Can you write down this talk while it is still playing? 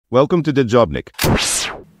Welcome to the Jobnik.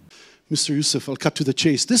 Mr. Yousef, I'll cut to the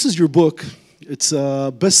chase. This is your book. It's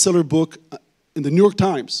a bestseller book in the New York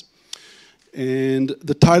Times. And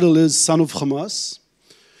the title is Son of Hamas,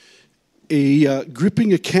 a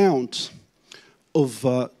gripping account of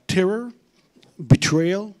terror,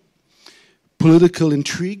 betrayal, political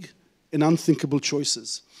intrigue, and unthinkable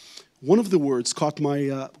choices. One of the words caught my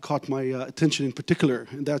attention in particular,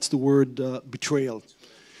 and that's the word betrayal.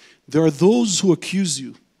 There are those who accuse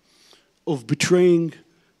you of betraying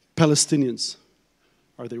Palestinians.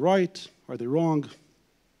 Are they right? Are they wrong?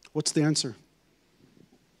 What's the answer?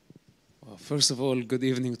 Well, first of all, good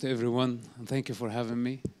evening to everyone, and thank you for having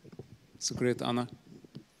me. It's a great honor.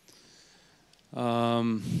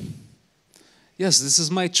 Yes, this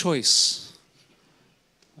is my choice.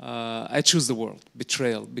 I choose the word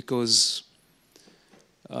betrayal because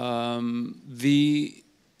the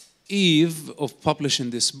eve of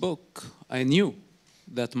publishing this book, I knew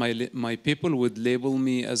that my people would label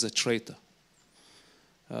me as a traitor.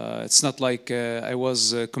 It's not like I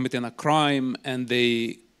was committing a crime and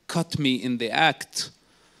they cut me in the act,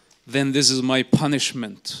 then this is my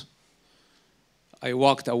punishment. I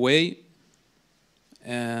walked away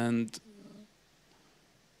and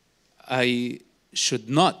I should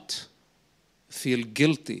not feel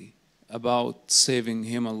guilty about saving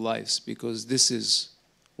human lives because this is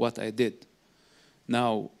what I did.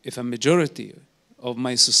 Now, if a majority of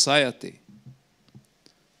my society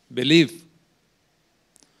believe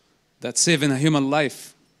that saving a human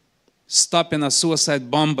life, stopping a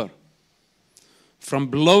suicide bomber from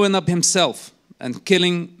blowing up himself and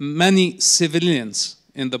killing many civilians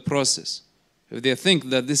in the process, if they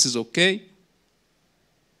think that this is okay,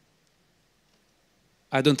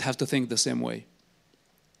 I don't have to think the same way.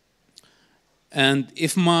 And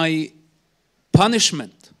if my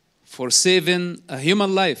punishment for saving a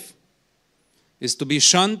human life is to be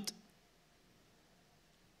shunned,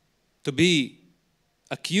 to be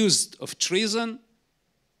accused of treason,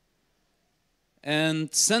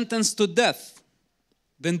 and sentenced to death,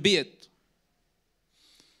 then be it.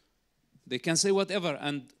 They can say whatever,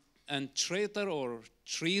 and traitor or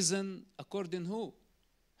treason, according who?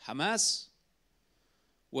 Hamas?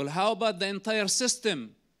 Well, how about the entire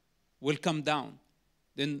system will come down?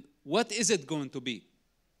 Then what is it going to be?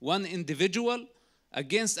 One individual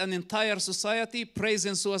against an entire society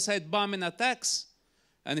praising suicide bombing attacks?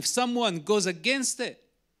 And if someone goes against it,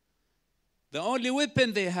 the only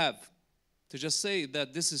weapon they have to just say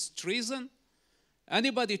that this is treason,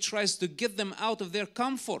 anybody tries to get them out of their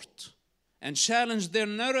comfort and challenge their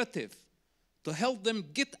narrative to help them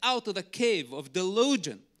get out of the cave of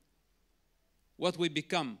delusion, what we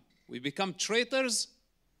become? We become traitors.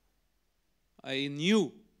 I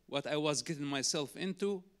knew what I was getting myself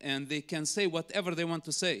into, and they can say whatever they want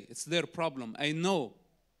to say. It's their problem. I know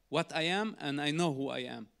what I am, and I know who I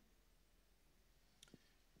am.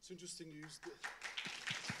 It's interesting you used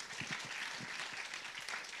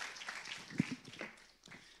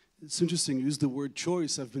It's interesting you used the word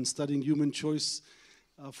choice. I've been studying human choice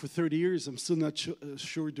for 30 years. I'm still not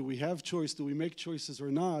sure, do we have choice? Do we make choices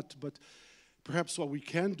or not? But perhaps what we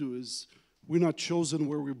can do is we're not chosen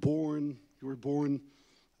where we're born. You were born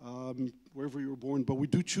wherever you were born, but we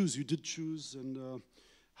do choose. You did choose, and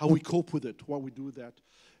how we cope with it, what we do with that.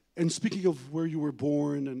 And speaking of where you were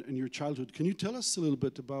born and your childhood, can you tell us a little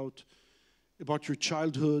bit about your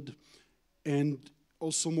childhood, and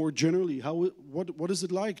also more generally, what is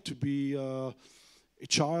it like to be a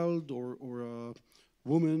child or a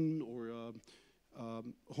woman or a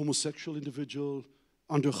homosexual individual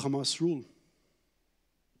under Hamas rule?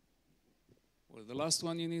 Well, the last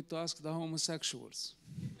one you need to ask the homosexuals.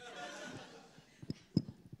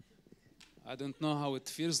 I don't know how it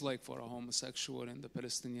feels like for a homosexual in the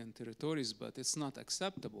Palestinian territories, but it's not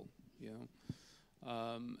acceptable, you know.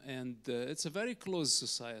 It's a very closed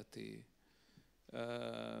society.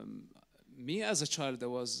 Me as a child, I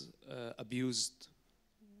was abused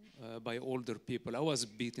by older people. I was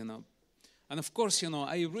beaten up. And of course, you know,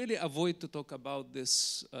 I really avoid to talk about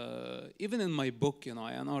this. Even in my book, you know,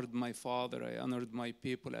 I honored my father, I honored my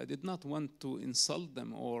people. I did not want to insult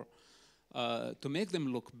them or to make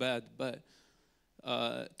them look bad. But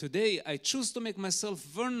today, I choose to make myself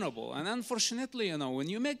vulnerable. And unfortunately, you know, when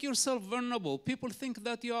you make yourself vulnerable, people think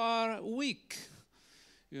that you are weak,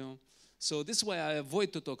 you know. So this is why I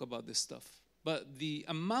avoid to talk about this stuff. But the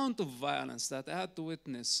amount of violence that I had to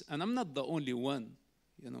witness, and I'm not the only one,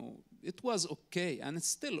 you know, it was okay, and it's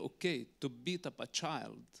still okay to beat up a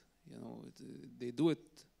child. You know, they do it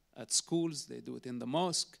at schools, they do it in the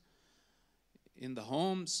mosque, in the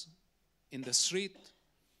homes, in the street.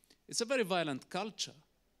 It's a very violent culture.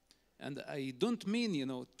 And I don't mean,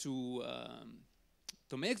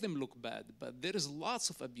 to make them look bad, but there is lots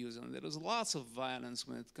of abuse and there is lots of violence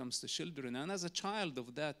when it comes to children. And as a child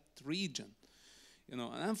of that region, and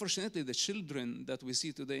unfortunately the children that we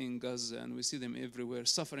see today in Gaza, and we see them everywhere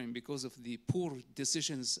suffering because of the poor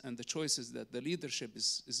decisions and the choices that the leadership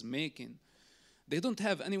is making, they don't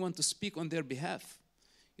have anyone to speak on their behalf.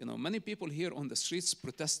 Many people here on the streets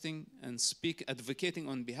protesting and advocating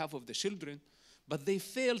on behalf of the children, but they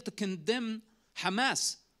fail to condemn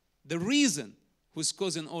Hamas, the reason who's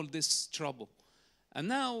causing all this trouble. And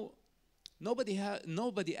now,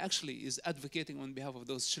 nobody actually is advocating on behalf of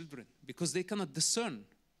those children because they cannot discern.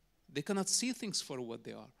 They cannot see things for what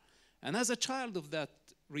they are. And as a child of that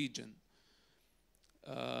region,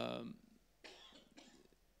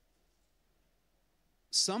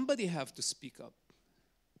 somebody have to speak up,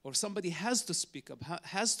 or somebody has to speak up,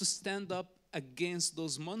 has to stand up against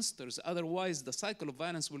those monsters. Otherwise, the cycle of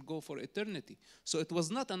violence will go for eternity. So it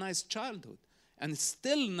was not a nice childhood. And it's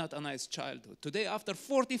still not a nice childhood. Today, after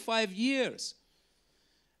 45 years,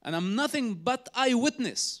 and I'm nothing but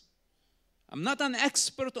eyewitness. I'm not an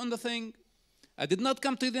expert on the thing. I did not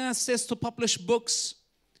come to the United States to publish books.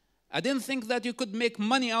 I didn't think that you could make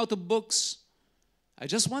money out of books. I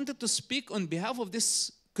just wanted to speak on behalf of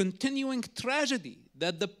this continuing tragedy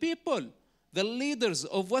that the people, the leaders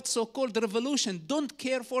of what's so-called revolution, don't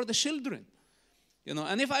care for the children.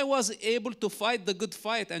 And if I was able to fight the good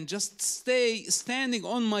fight and just stay standing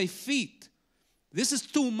on my feet, this is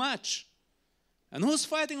too much. And who's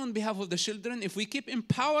fighting on behalf of the children? If we keep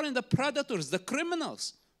empowering the predators, the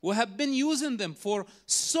criminals, who have been using them for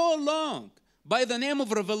so long by the name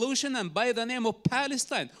of revolution and by the name of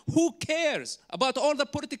Palestine, who cares about all the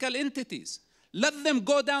political entities? Let them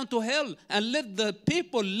go down to hell and let the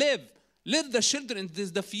people live. Let the children,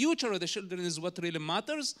 the future of the children is what really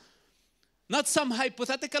matters. Not some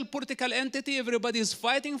hypothetical political entity everybody is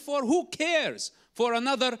fighting for. Who cares for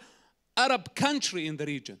another Arab country in the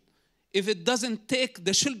region if it doesn't take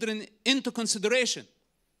the children into consideration?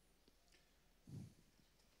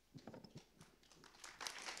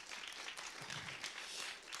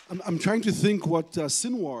 I'm trying to think what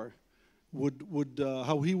Sinwar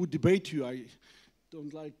how he would debate you. I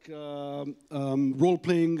don't like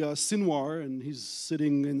role-playing Sinwar, and he's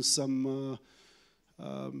sitting in some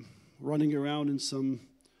running around in some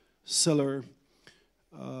cellar,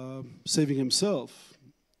 saving himself.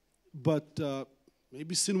 But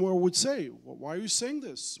maybe Sinwar would say, well, why are you saying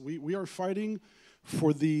this? We are fighting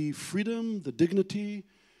for the freedom, the dignity,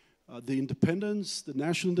 the independence, the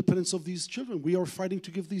national independence of these children. We are fighting to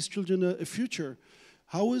give these children a future.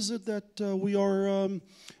 How is it that we are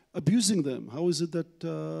abusing them? How is it that,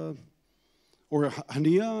 or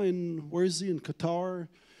Hania, where is he, in Qatar?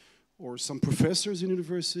 Or some professors in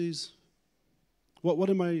universities? What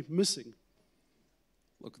am I missing?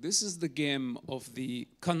 Look, this is the game of the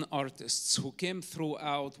con artists who came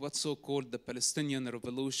throughout what's so-called the Palestinian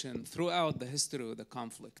revolution, throughout the history of the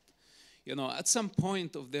conflict. At some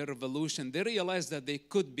point of their revolution, they realized that they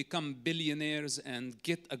could become billionaires and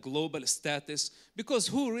get a global status, because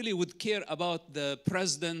who really would care about the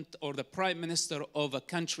president or the prime minister of a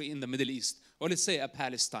country in the Middle East, or let's say a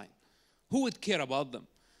Palestine? Who would care about them?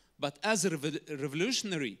 But as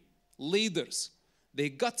revolutionary leaders, they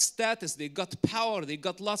got status, they got power, they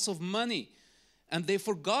got lots of money, and they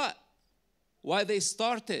forgot why they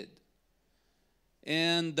started.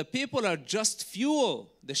 And the people are just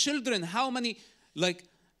fuel. The children, how many, like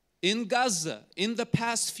in Gaza, in the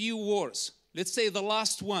past few wars, let's say the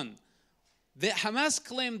last one, the Hamas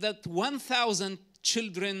claimed that 1,000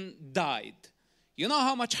 children died. You know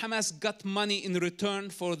how much Hamas got money in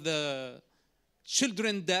return for the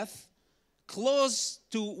children death? Close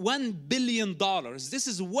to $1 billion. This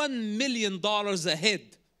is $1 million a head.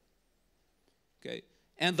 Okay.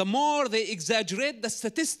 And the more they exaggerate the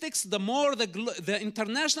statistics, the more the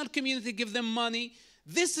international community give them money.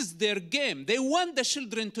 This is their game. They want the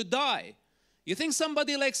children to die. You think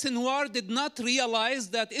somebody like Sinwar did not realize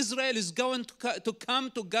that Israel is going to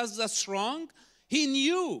come to Gaza strong? He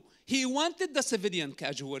knew. He wanted the civilian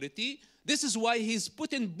casualty. This is why he's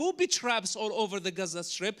putting booby traps all over the Gaza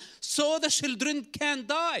Strip so the children can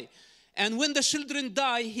die. And when the children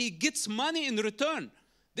die, he gets money in return.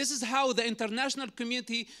 This is how the international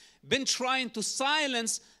community been trying to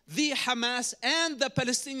silence the Hamas and the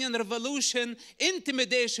Palestinian revolution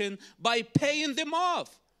intimidation by paying them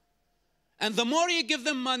off. And the more you give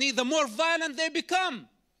them money, the more violent they become.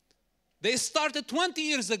 They started 20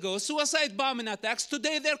 years ago, suicide bombing attacks.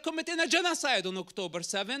 Today they're committing a genocide on October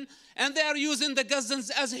 7, and they are using the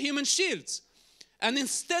Gazans as human shields. And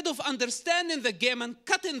instead of understanding the game and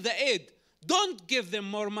cutting the aid Don't give them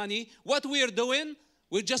more money. What we're doing,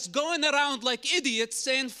 we're just going around like idiots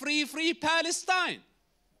saying free, free Palestine.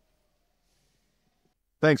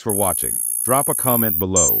 Thanks for watching. Drop a comment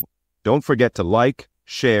below. Don't forget to like,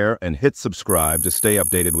 share, and hit subscribe to stay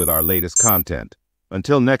updated with our latest content.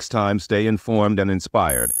 Until next time, stay informed and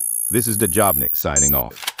inspired. This is Dejobnik signing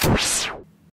off.